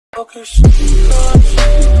I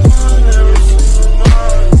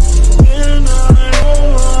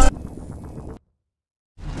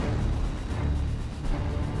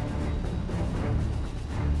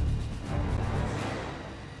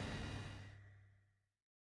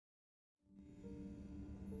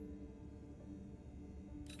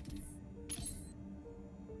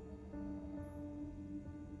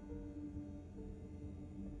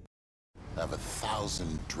have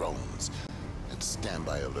 1,000 drones at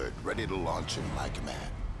standby alert, ready to launch in my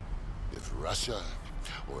command. If Russia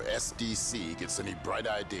or SDC gets any bright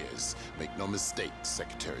ideas, make no mistake,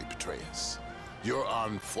 Secretary Petraeus. Your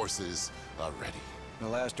armed forces are ready. The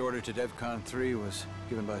last order to DEFCON 3 was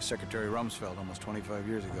given by Secretary Rumsfeld almost 25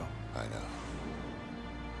 years ago. I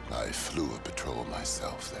know. I flew a patrol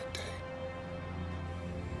myself that day.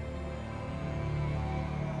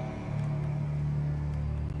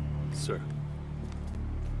 Sir.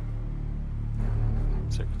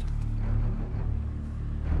 Secretary.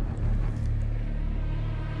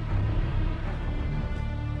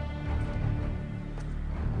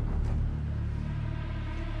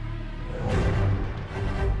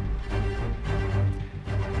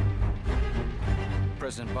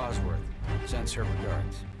 President Bosworth sends her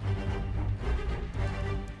regards.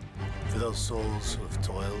 For those souls who have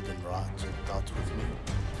toiled and wrought and thought with me,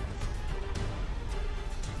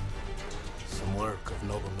 some work of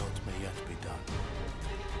noble note may yet be done.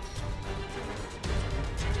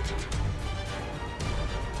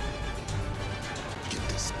 Get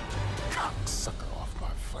this cocksucker off my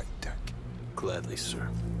flight deck. Gladly, sir.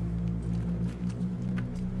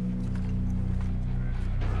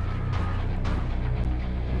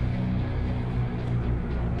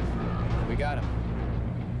 We got him.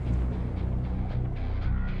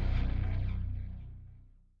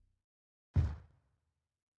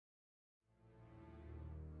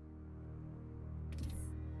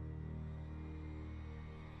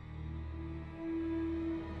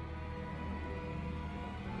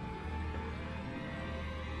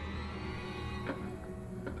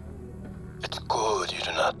 It's good you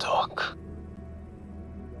do not talk.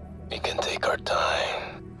 We can take our time.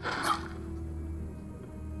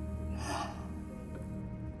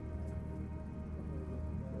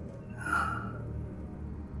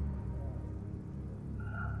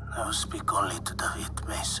 I will speak only to David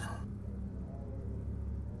Mason.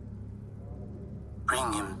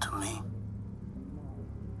 Bring him to me.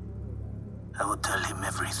 I will tell him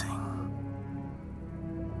everything.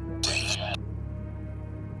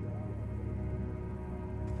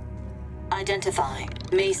 Identify.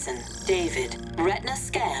 Mason, David. Retina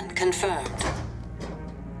scan confirmed.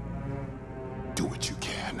 Do what you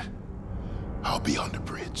can. I'll be on the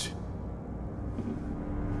bridge.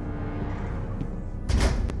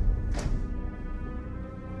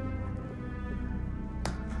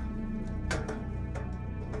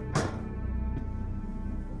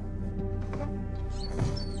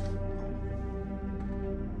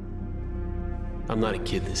 I'm not a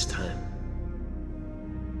kid this time.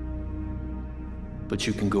 But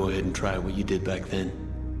you can go ahead and try what you did back then.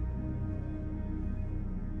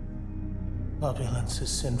 Opulence is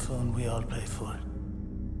sinful and we all pay for it.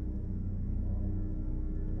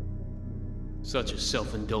 Such a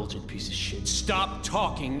self-indulgent piece of shit. Stop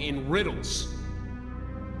talking in riddles!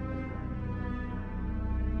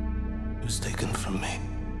 It was taken from me.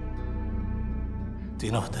 Do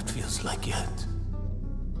you know what that feels like yet?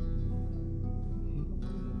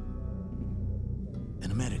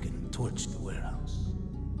 An American torched the warehouse.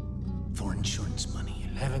 For insurance money,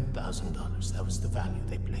 $11,000. That was the value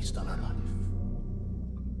they placed on her life.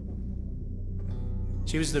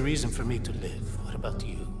 She was the reason for me to live. What about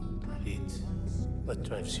you? What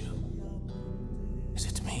drives you? Is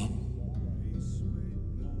it me?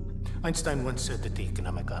 Einstein once said that the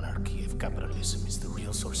economic anarchy of capitalism is the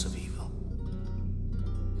real source of evil.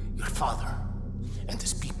 Your father and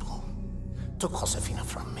his people took Josefina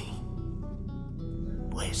from me.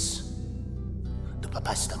 Pues, tu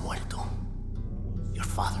papá está muerto. Your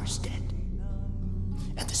father is dead.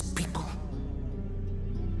 And his people.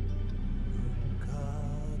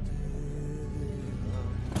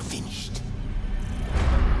 Finished.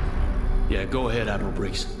 Yeah, go ahead, Admiral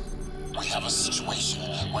Briggs. We have a situation.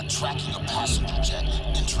 We're tracking a passenger jet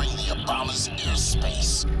entering the Obama's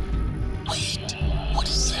airspace. Wait, what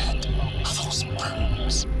is that? Are those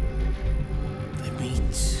birds? They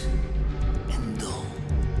meet Endo,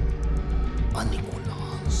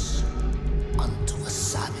 Nicholas, unto a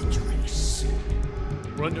savage race.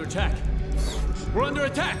 We're under attack. We're under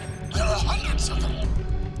attack! There are hundreds of them.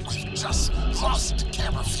 We've just crossed the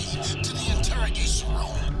camera feed to the interrogation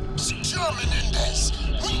room. Secure Menendez.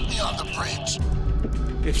 Meet me on the bridge.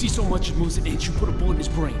 If he so much as moves an inch, you put a bullet in his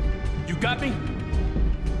brain. You got me?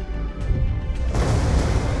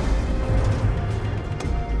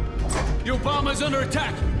 The Obama is under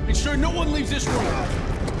attack. Ensure no one leaves this room.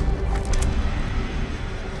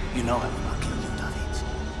 You know I will not kill you, David.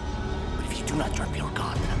 But if you do not drop your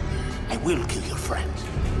gun, I will kill your friend.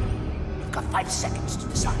 You've got 5 seconds to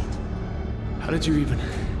decide. How did you even...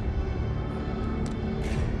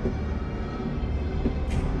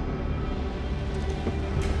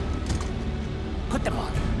 Put them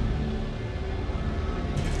on.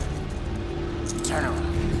 Turn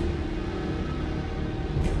around.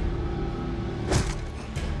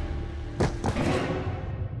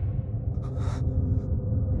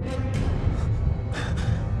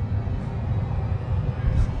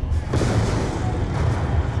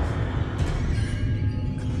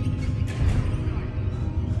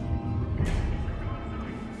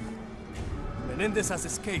 Menendez has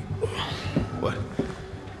escaped. What?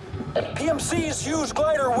 PMCs use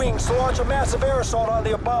glider wings to launch a massive air assault on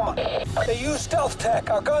the Obama. They use stealth tech.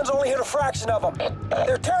 Our guns only hit a fraction of them.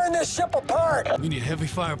 They're tearing this ship apart. We need heavy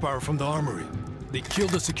firepower from the armory. They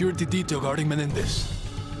killed the security detail guarding Menendez.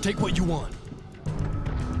 Take what you want.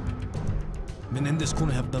 Menendez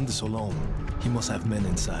couldn't have done this alone. He must have men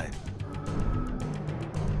inside.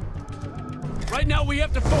 Right now, we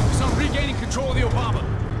have to focus on regaining control of the Obama.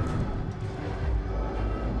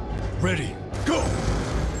 Ready. Go!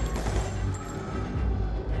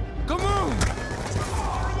 Come on!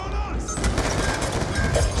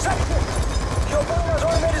 Second, the Obama's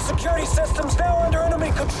automated security system's now under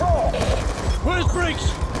enemy control. Where's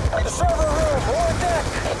Briggs? The server room, on deck.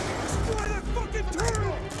 Destroy that fucking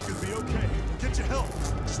turret! You'll be okay. Get your help.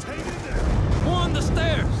 Just hang in there. On the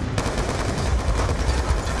stairs!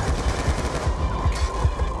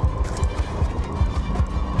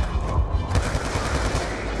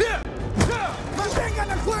 ¡Mantengan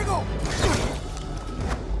el fuego!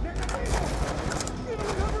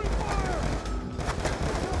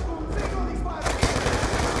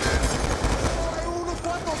 ¡Hay unos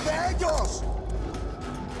cuantos de ellos!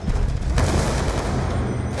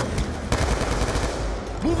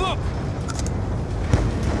 Move up!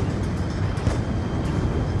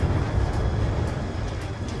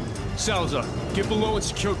 Salazar, get below and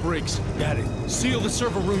secure Briggs. Got it. Seal the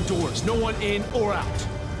server room doors. No one in or out.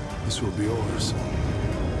 This will be ours.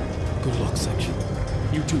 Good luck, section.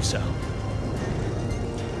 You too, Sal.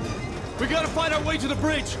 We gotta find our way to the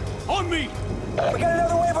bridge! On me! We got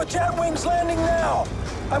another wave of jet wings landing now.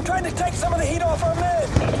 I'm trying to take some of the heat off our men.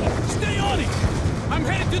 Stay on it! I'm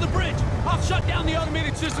headed to the bridge! I'll shut down the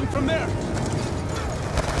automated system from there!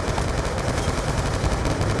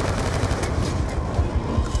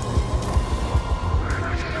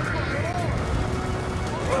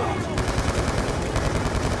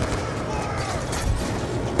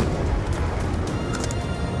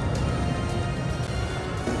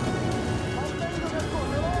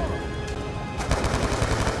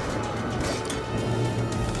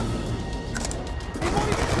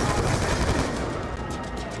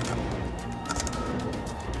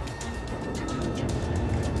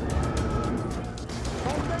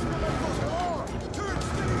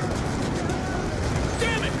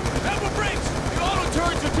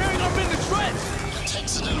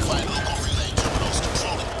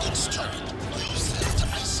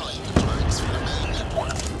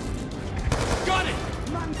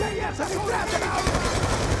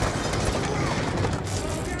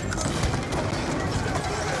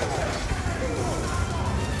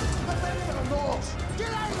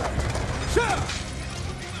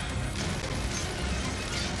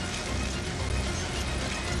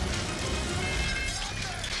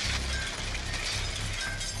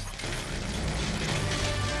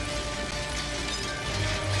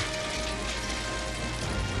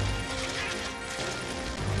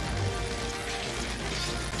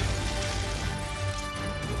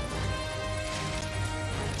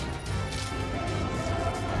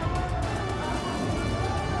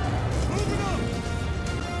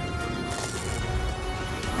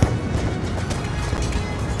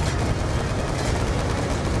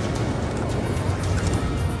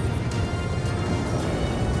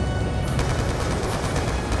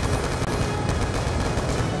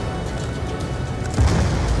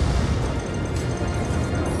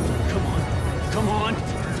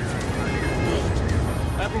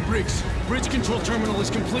 Bridge control terminal is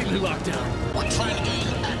completely locked down. We're trying to gain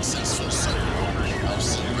access to the server. I've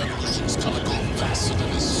seen revolutions come and go faster than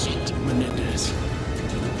this shit. Menendez.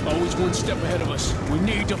 Always one step ahead of us. We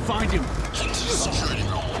need to find him. Head to the security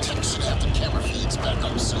room. Tech should have the camera feeds back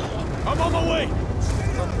up soon. I'm on my way!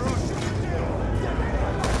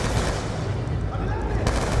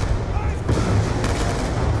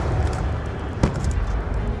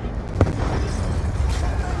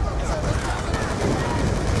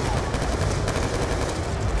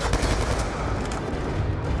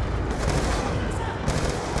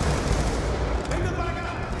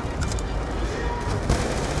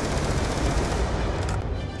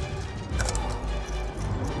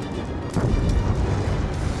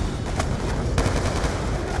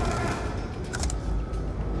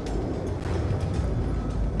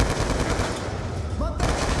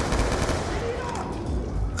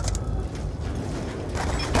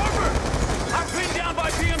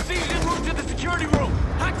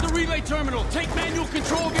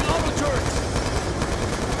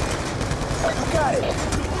 got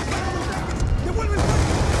it!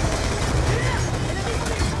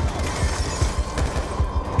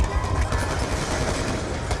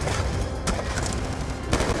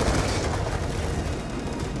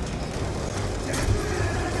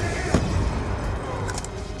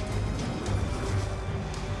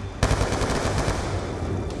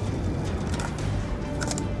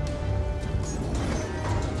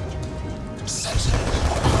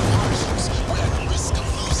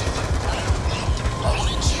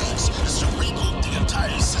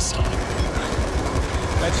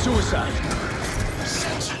 Suicide.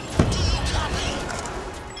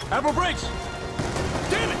 Admiral Briggs!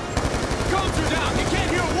 Damn it! Codes are down! You can't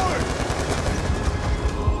hear a word!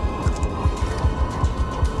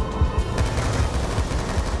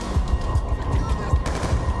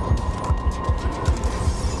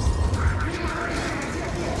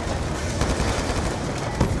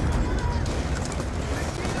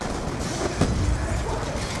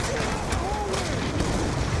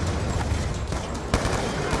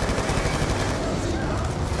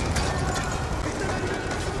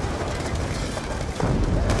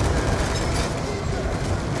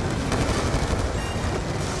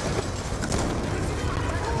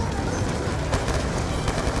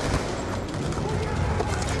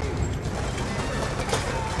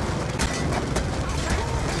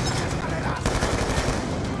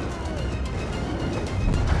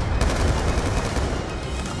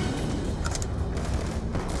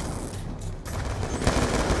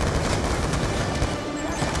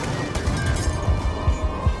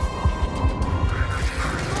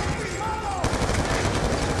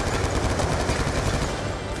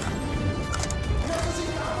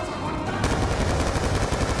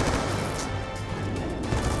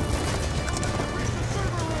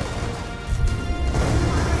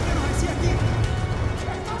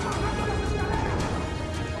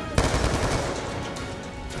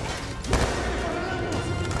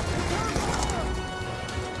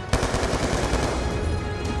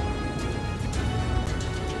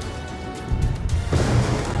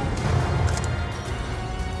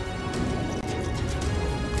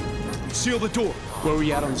 Seal the door. Where are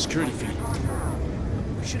we at on the security feed?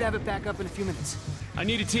 We should have it back up in a few minutes. I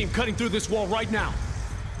need a team cutting through this wall right now.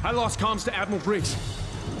 I lost comms to Admiral Briggs.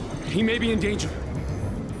 He may be in danger.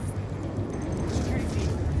 Security feed.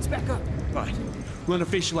 It's back up. All right. Run a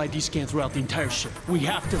facial ID scan throughout the entire ship. We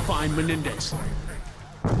have to find Menendez.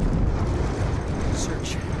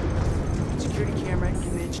 Search. Security camera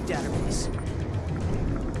image database.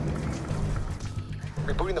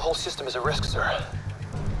 Rebooting the whole system is a risk, sir.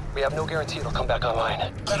 We have no guarantee it'll come back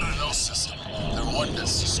online. Better know, Cecil. They're one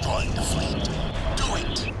that's destroying the fleet. Do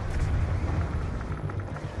it!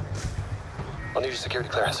 I'll need your security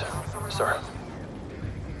clearance, sir.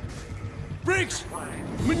 Briggs!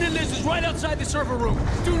 Menendez is right outside the server room.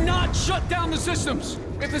 Do not shut down the systems.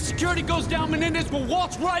 If the security goes down, Menendez will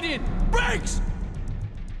waltz right in. Briggs!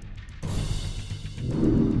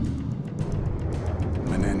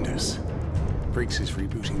 Menendez. Briggs is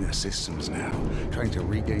rebooting their systems now, trying to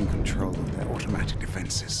regain control of their automatic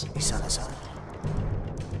defenses. He's on his own.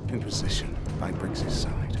 In position, by Briggs'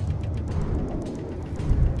 side.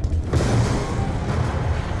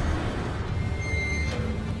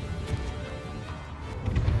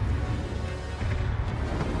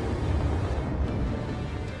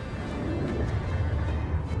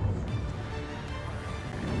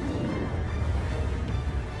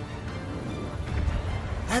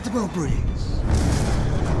 Admiral Briggs.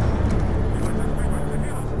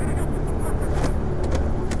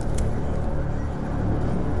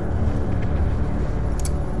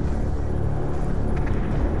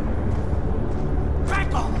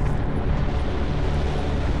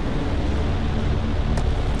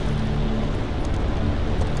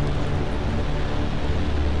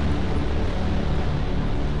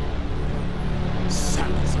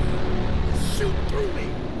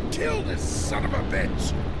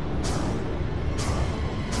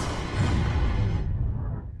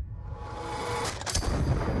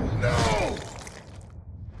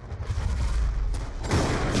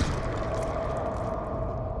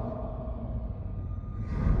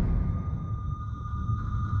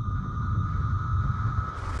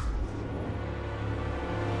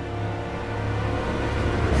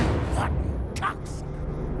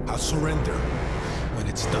 Surrender when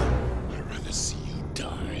it's done. I'd rather see you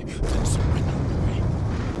die than surrender to me.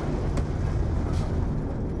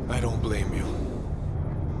 I don't blame you.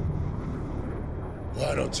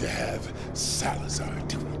 Why don't you have Salazar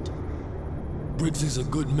do it? Briggs is a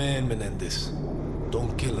good man, Menendez.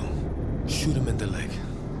 Don't kill him. Shoot him in the leg.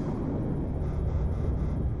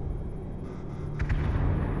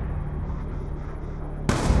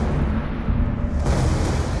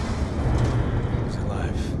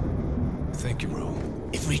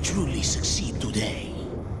 day,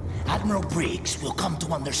 Admiral Briggs will come to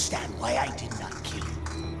understand why I did not kill you.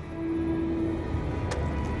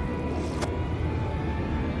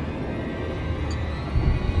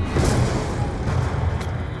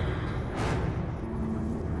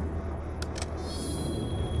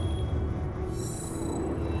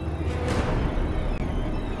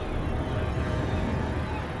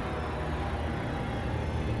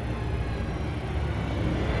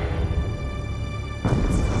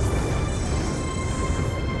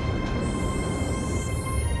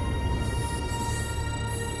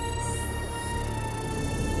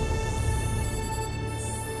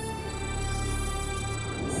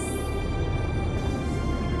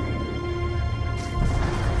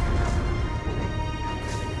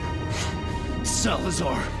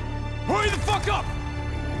 Salazar! Hurry the fuck up!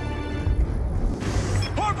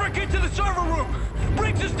 Harper, get to the server room!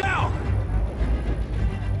 Briggs is down!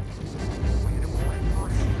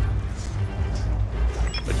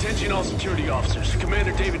 Attention all security officers.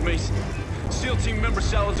 Commander David Mason. SEAL team member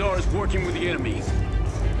Salazar is working with the enemy.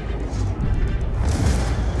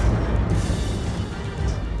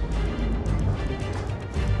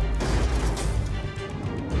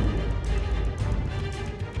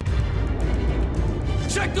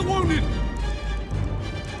 Check the wounded!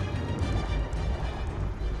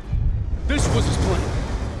 This was his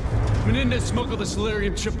plan. Menendez smuggled the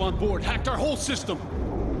Solarium chip on board, hacked our whole system.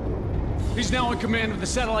 He's now in command of the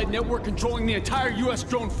satellite network controlling the entire U.S.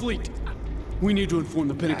 drone fleet. We need to inform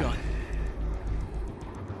the Pentagon.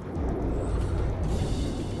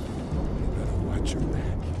 You better watch your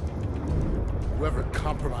back. Whoever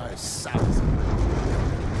compromised Salazar.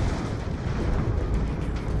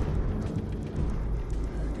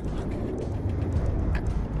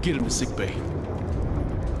 Get him to sickbay.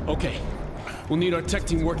 Okay. We'll need our tech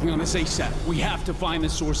team working on this ASAP. We have to find the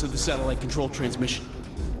source of the satellite control transmission.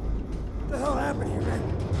 What the hell happened here, man?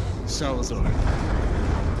 Salazar.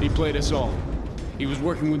 He played us all. He was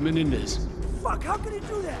working with Menendez. Fuck, how could he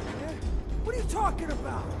do that, man? What are you talking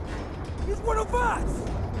about? He's one of us!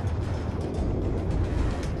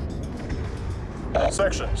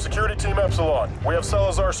 Section, Security Team Epsilon. We have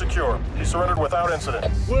Salazar secure. He surrendered without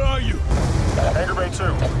incident. Where are you? Hangar Bay 2.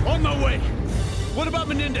 On my way! What about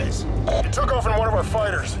Menendez? He took off in one of our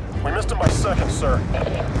fighters. We missed him by seconds, sir.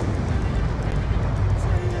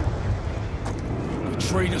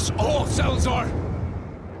 Betrayed us all, Salazar!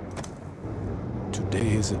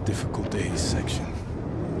 Today is a difficult day, Section.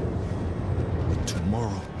 But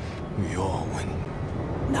tomorrow, we all win.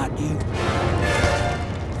 Not you.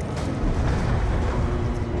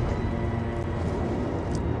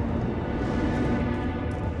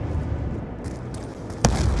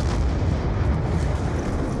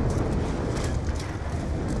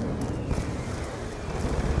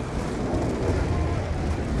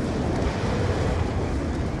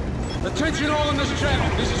 Attention all in this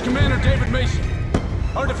channel. This is Commander David Mason.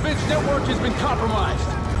 Our defense network has been compromised.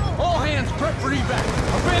 All hands prep for evac.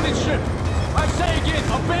 Abandoned ship. I say again,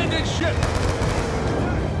 abandoned ship.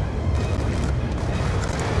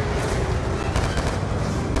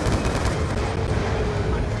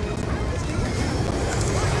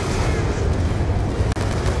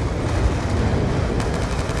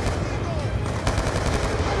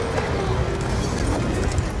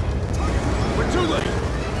 We're too late.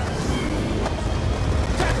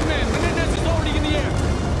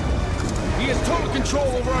 He has total control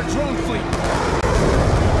over our drone fleet.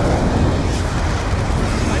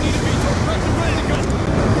 I need to be prepped and ready to go.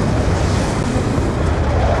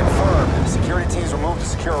 Confirmed. Security teams will move to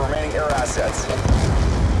secure remaining air assets.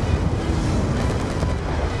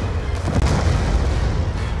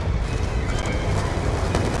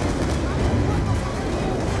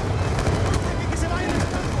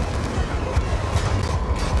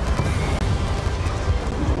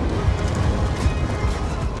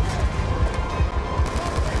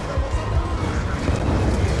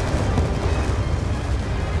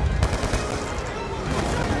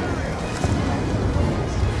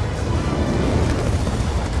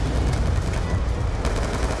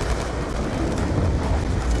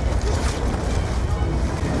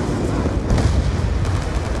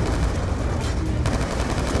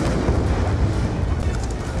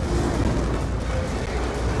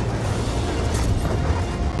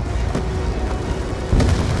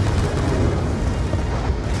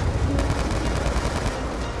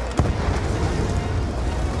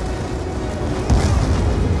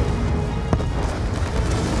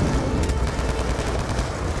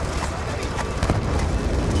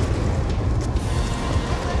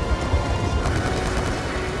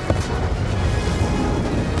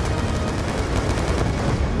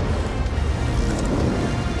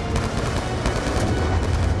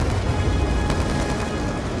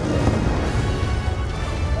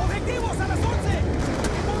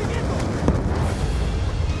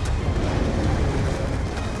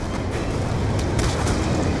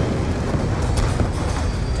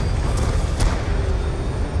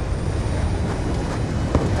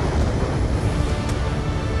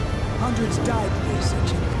 Hundreds died in this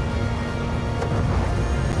section.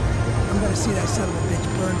 I'm gonna see that son of a bitch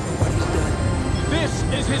burn for what he's done. This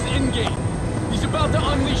is his endgame. He's about to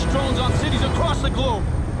unleash drones on cities across the globe.